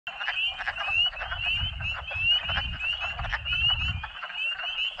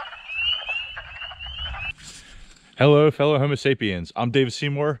Hello, fellow Homo sapiens. I'm David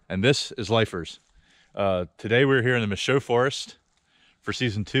Seymour, and this is Lifers. Today we're here in the Michaud Forest for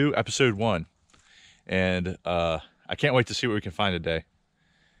Season 2, Episode 1. And I can't wait to see what we can find today.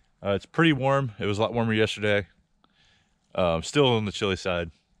 It's pretty warm. It was a lot warmer yesterday. Still on the chilly side.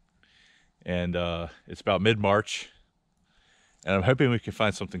 And it's about mid-March. And I'm hoping we can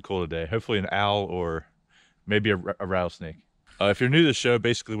find something cool today. Hopefully an owl or maybe a rattlesnake. If you're new to the show,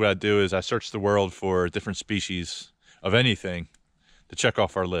 basically what I do is I search the world for different species of anything to check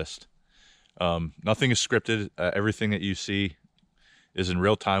off our list. Nothing is scripted. Everything that you see is in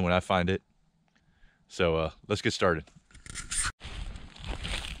real time when I find it. So let's get started.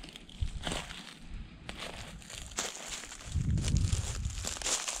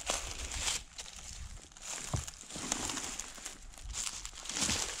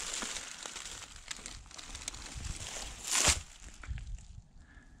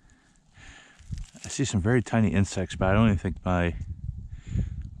 I see some very tiny insects, but I don't even think my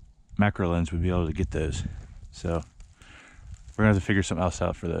macro lens would be able to get those. So we're gonna have to figure something else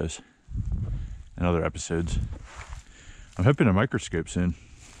out for those in other episodes. I'm hoping a microscope soon.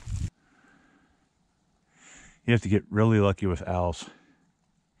 You have to get really lucky with owls.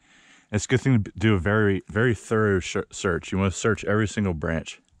 It's a good thing to do a very, very thorough search. You want to search every single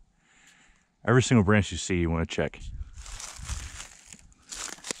branch. Every single branch you see, you want to check.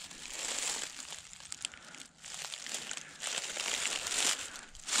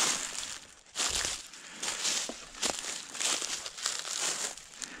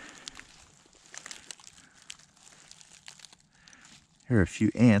 Here are a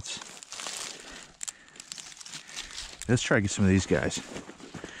few ants. Let's try to get some of these guys.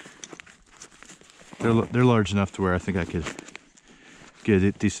 They're large enough to where I think I could get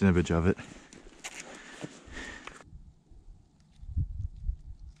a decent image of it.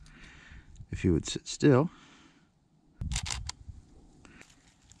 If you would sit still.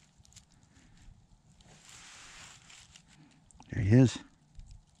 There he is.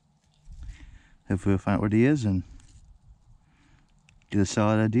 Hopefully we'll find what he is and get a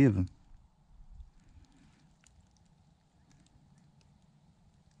solid idea of him.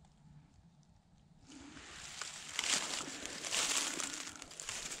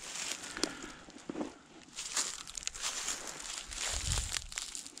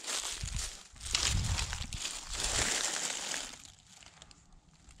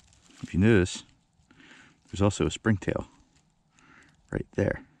 If you notice, there's also a springtail right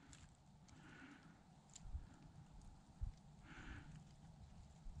there.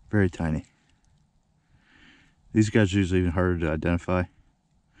 Very tiny. These guys are usually even harder to identify,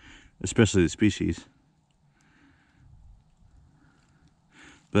 especially the species.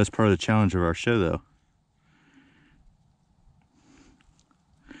 But that's part of the challenge of our show, though.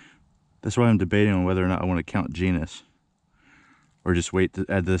 That's why I'm debating on whether or not I want to count genus, or just wait to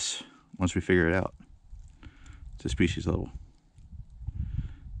add this once we figure it out to species level.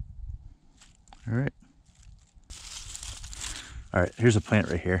 All right. All right, here's a plant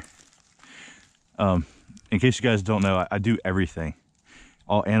right here. In case you guys don't know, I do everything.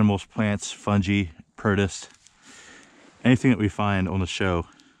 All animals, plants, fungi, protists. Anything that we find on the show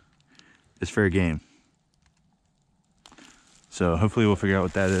is fair game. So hopefully we'll figure out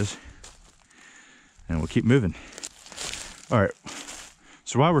what that is. And we'll keep moving. All right,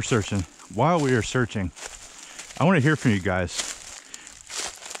 so while we are searching, I want to hear from you guys.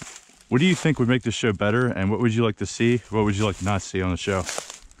 What do you think would make this show better, and what would you like to see? What would you like to not see on the show?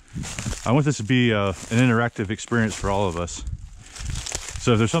 I want this to be an interactive experience for all of us.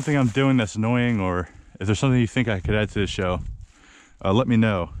 So if there's something I'm doing that's annoying, or if there's something you think I could add to the show, let me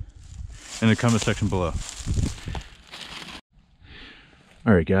know in the comment section below.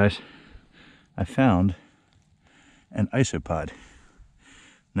 All right, guys, I found an isopod.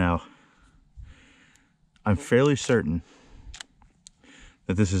 Now, I'm fairly certain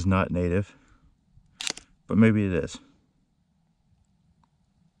that this is not native, but maybe it is.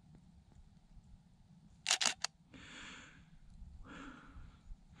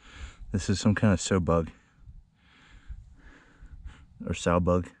 This is some kind of sow bug or sow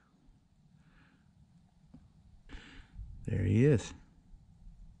bug. There he is.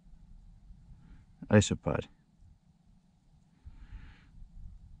 Isopod.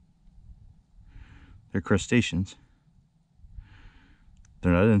 They're crustaceans.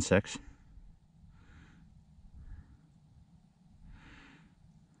 They're not insects.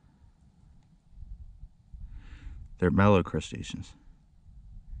 They're malocrustaceans.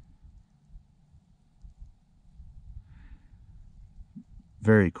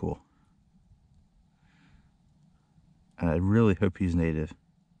 Very cool. And I really hope he's native.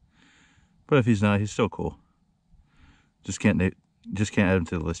 But if he's not, he's still cool. Just can't add him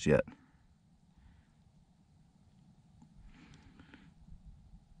to the list yet.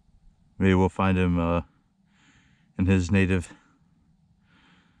 Maybe we'll find him in his native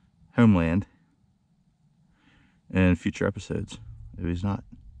homeland in future episodes. If he's not.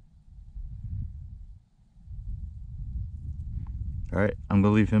 Alright, I'm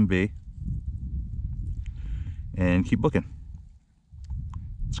gonna leave him be and keep looking.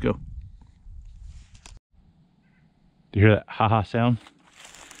 Let's go. Do you hear that ha-ha sound?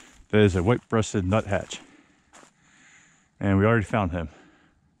 That is a white-breasted nuthatch. And we already found him.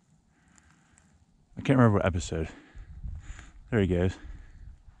 I can't remember what episode. There he goes.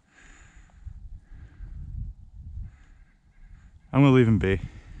 I'm gonna leave him be.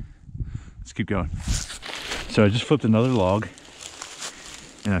 Let's keep going. So I just flipped another log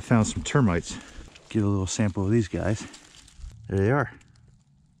and I found some termites. Get a little sample of these guys. There they are.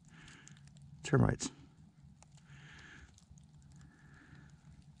 Termites.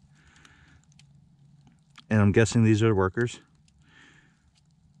 And I'm guessing these are the workers.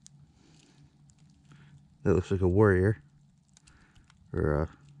 That looks like a warrior or a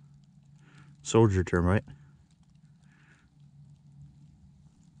soldier termite.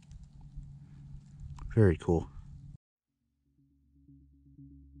 Very cool.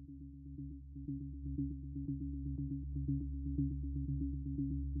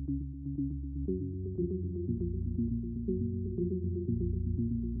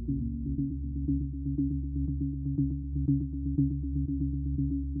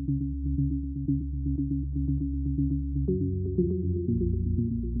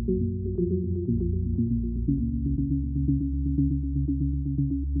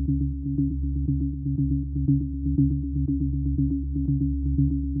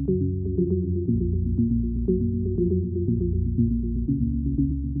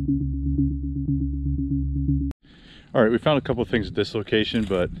 All right, we found a couple of things at this location,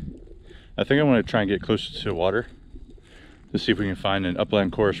 but I think I want to try and get closer to the water to see if we can find an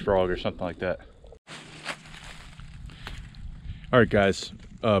upland chorus frog or something like that. All right, guys,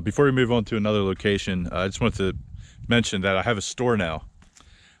 before we move on to another location, I just want to mention that I have a store now.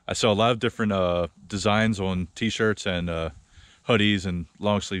 I sell a lot of different designs on t-shirts and hoodies and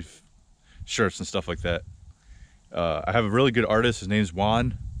long sleeve shirts and stuff like that. I have a really good artist. His name's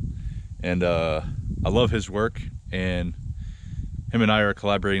Juan, and I love his work, and him and I are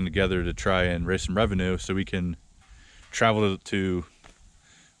collaborating together to try and raise some revenue so we can travel to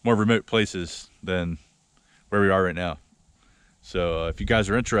more remote places than where we are right now. So if you guys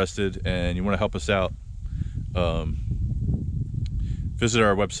are interested and you want to help us out, visit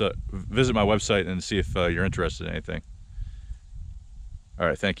our website, visit my website and see if you're interested in anything. All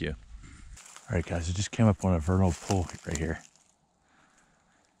right, thank you. All right, guys, I just came up on a vernal pool right here.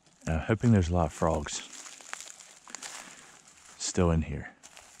 I'm hoping there's a lot of frogs still in here.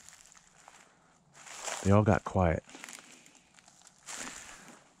 They all got quiet.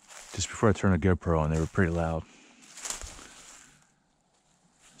 Just before I turned the GoPro on, they were pretty loud.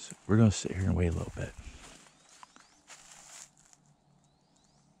 So we're gonna sit here and wait a little bit.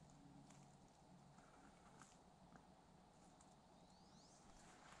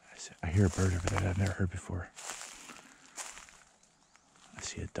 I hear a bird over there that I've never heard before. I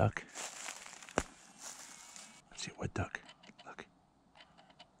see a duck. I see a wood duck. Look.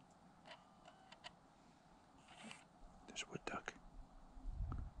 There's a wood duck.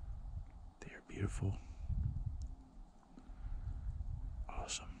 They are beautiful.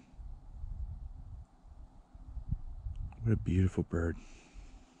 Awesome. What a beautiful bird.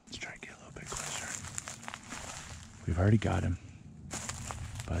 Let's try and get a little bit closer. We've already got him,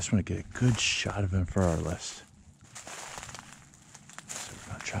 but I just want to get a good shot of him for our list. So we're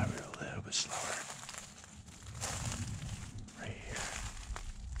going to try to move a little bit slower. Right here.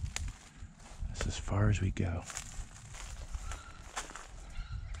 That's as far as we go.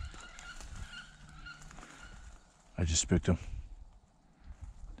 I just spooked them.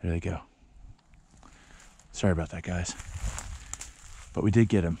 There they go. Sorry about that, guys. But we did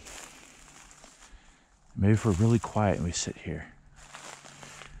get him. Maybe if we're really quiet and we sit here,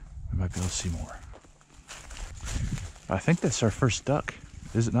 we might be able to see more. I think that's our first duck,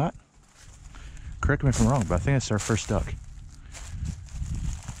 is it not? Correct me if I'm wrong, but I think that's our first duck.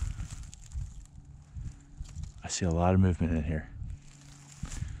 I see a lot of movement in here,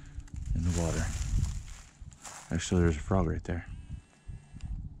 in the water. Actually, there's a frog right there.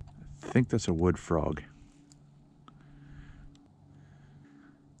 I think that's a wood frog.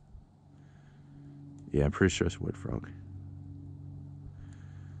 Yeah, I'm pretty sure it's a wood frog.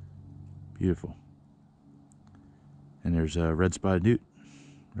 Beautiful. And there's a red-spotted newt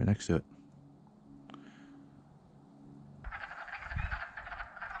right next to it.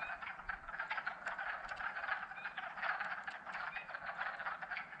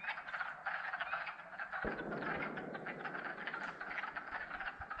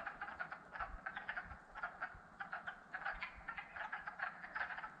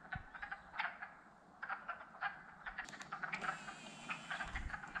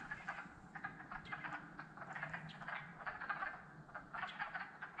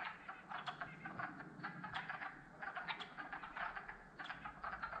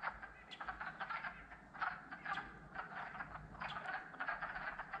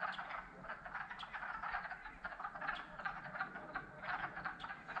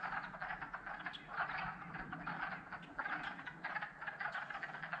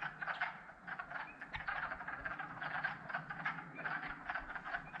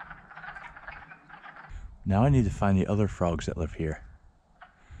 Now I need to find the other frogs that live here.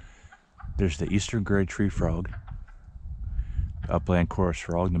 There's the eastern gray tree frog, the upland chorus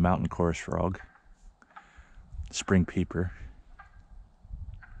frog, the mountain chorus frog, the spring peeper.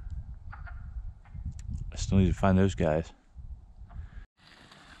 I still need to find those guys.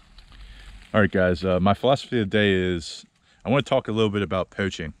 All right, guys, my philosophy of the day is I want to talk a little bit about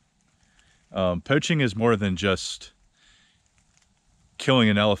poaching. Poaching is more than just killing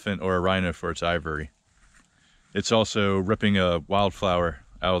an elephant or a rhino for its ivory. It's also ripping a wildflower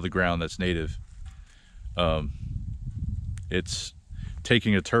out of the ground that's native. It's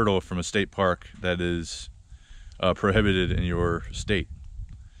taking a turtle from a state park that is prohibited in your state.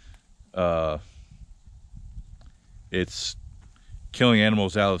 It's killing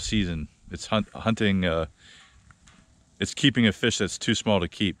animals out of season. It's hunting, it's keeping a fish that's too small to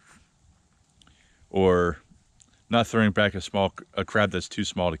keep. Or not throwing back a crab that's too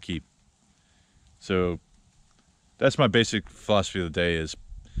small to keep. So that's my basic philosophy of the day is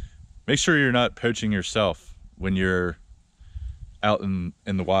make sure you're not poaching yourself when you're out in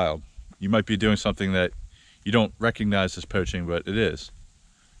the wild. You might be doing something that you don't recognize as poaching, but it is.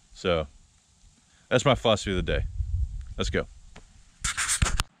 So that's my philosophy of the day. Let's go.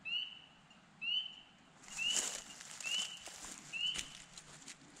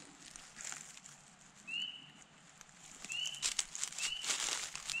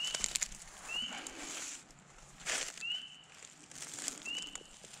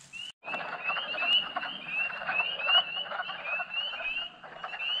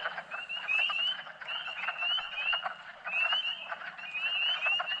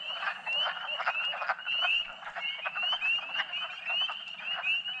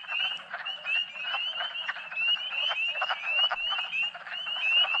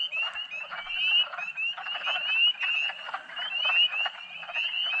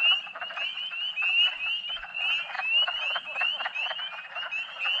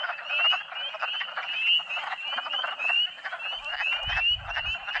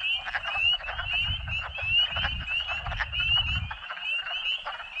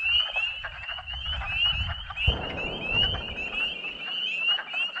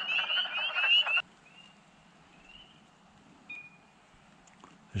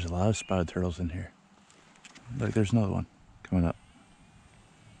 There's a lot of spotted turtles in here. Look, there's another one coming up.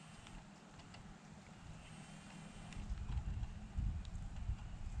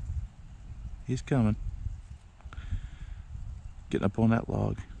 He's coming. Getting up on that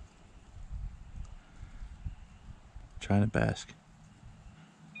log. Trying to bask.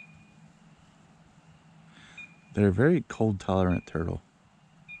 They're a very cold tolerant turtle.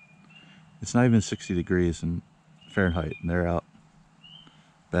 It's not even 60 degrees in Fahrenheit and they're out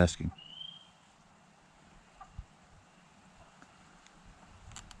basking.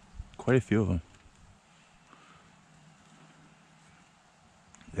 Quite a few of them.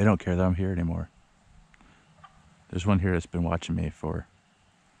 They don't care that I'm here anymore. There's one here that's been watching me for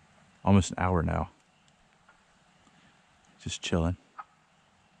almost an hour now. Just chilling.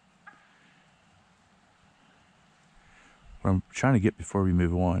 What I'm trying to get before we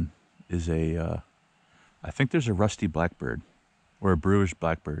move on is I think there's a rusty blackbird or a brewer's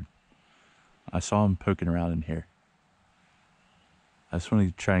blackbird. I saw him poking around in here. I just want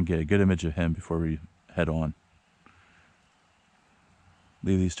to try and get a good image of him before we head on.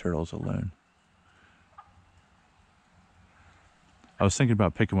 Leave these turtles alone. I was thinking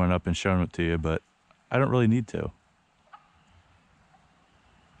about picking one up and showing it to you, but I don't really need to.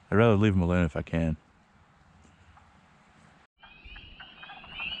 I'd rather leave them alone if I can.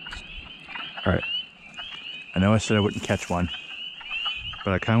 Alright. I know I said I wouldn't catch one,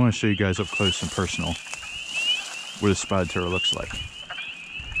 but I kind of want to show you guys up close and personal what a spotted turtle looks like.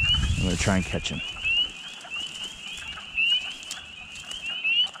 I'm going to try and catch him.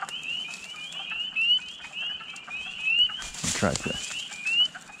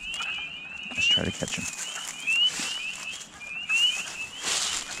 Let's try to catch him.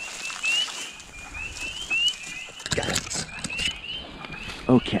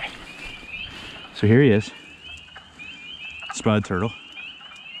 Okay. So here he is. Spotted turtle.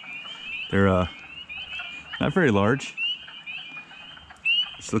 They're not very large.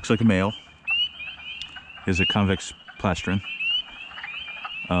 This looks like a male. He has a convex plastron.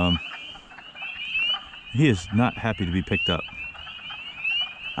 He is not happy to be picked up.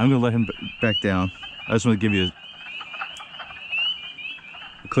 I'm gonna let him back down. I just want to give you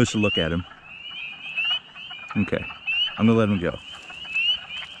a closer look at him. Okay, I'm gonna let him go.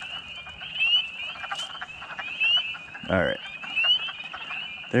 All right,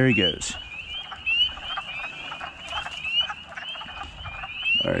 there he goes.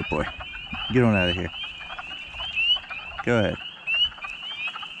 All right, boy, get on out of here. Go ahead.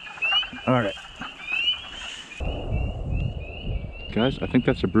 All right. Guys, I think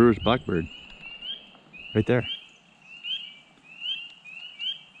that's a brewer's blackbird. Right there.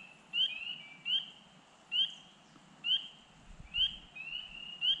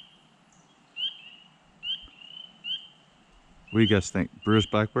 What do you guys think? Brewer's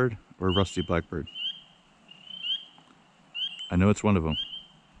blackbird or rusty blackbird? I know it's one of them.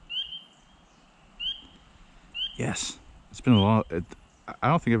 Yes. It's been a long... I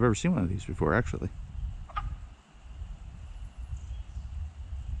don't think I've ever seen one of these before, actually.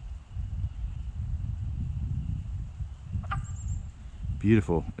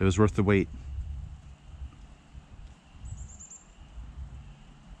 Beautiful. It was worth the wait.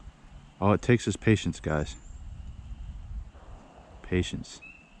 All it takes is patience, guys. Patience.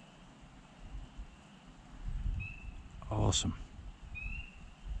 Awesome.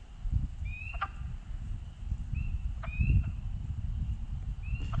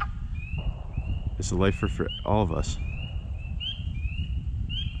 It's a lifer for all of us.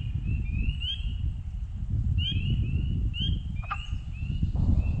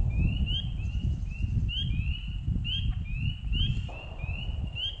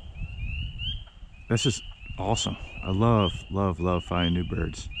 This is awesome. I love, love, love finding new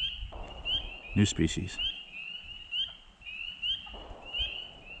birds, new species.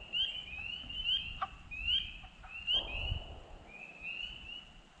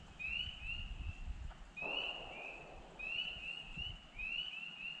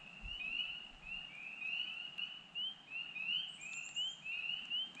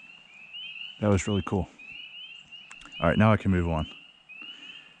 That was really cool. All right, now I can move on.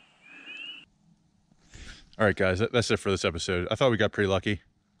 All right, guys, that's it for this episode. I thought we got pretty lucky.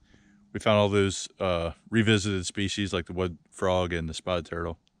 We found all those revisited species like the wood frog and the spotted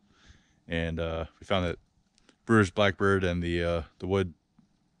turtle, and we found that brewer's blackbird and the wood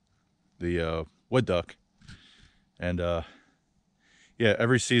duck. And yeah,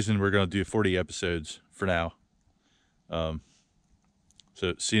 every season we're gonna do 40 episodes for now. So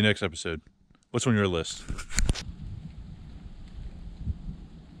see you next episode. What's on your list?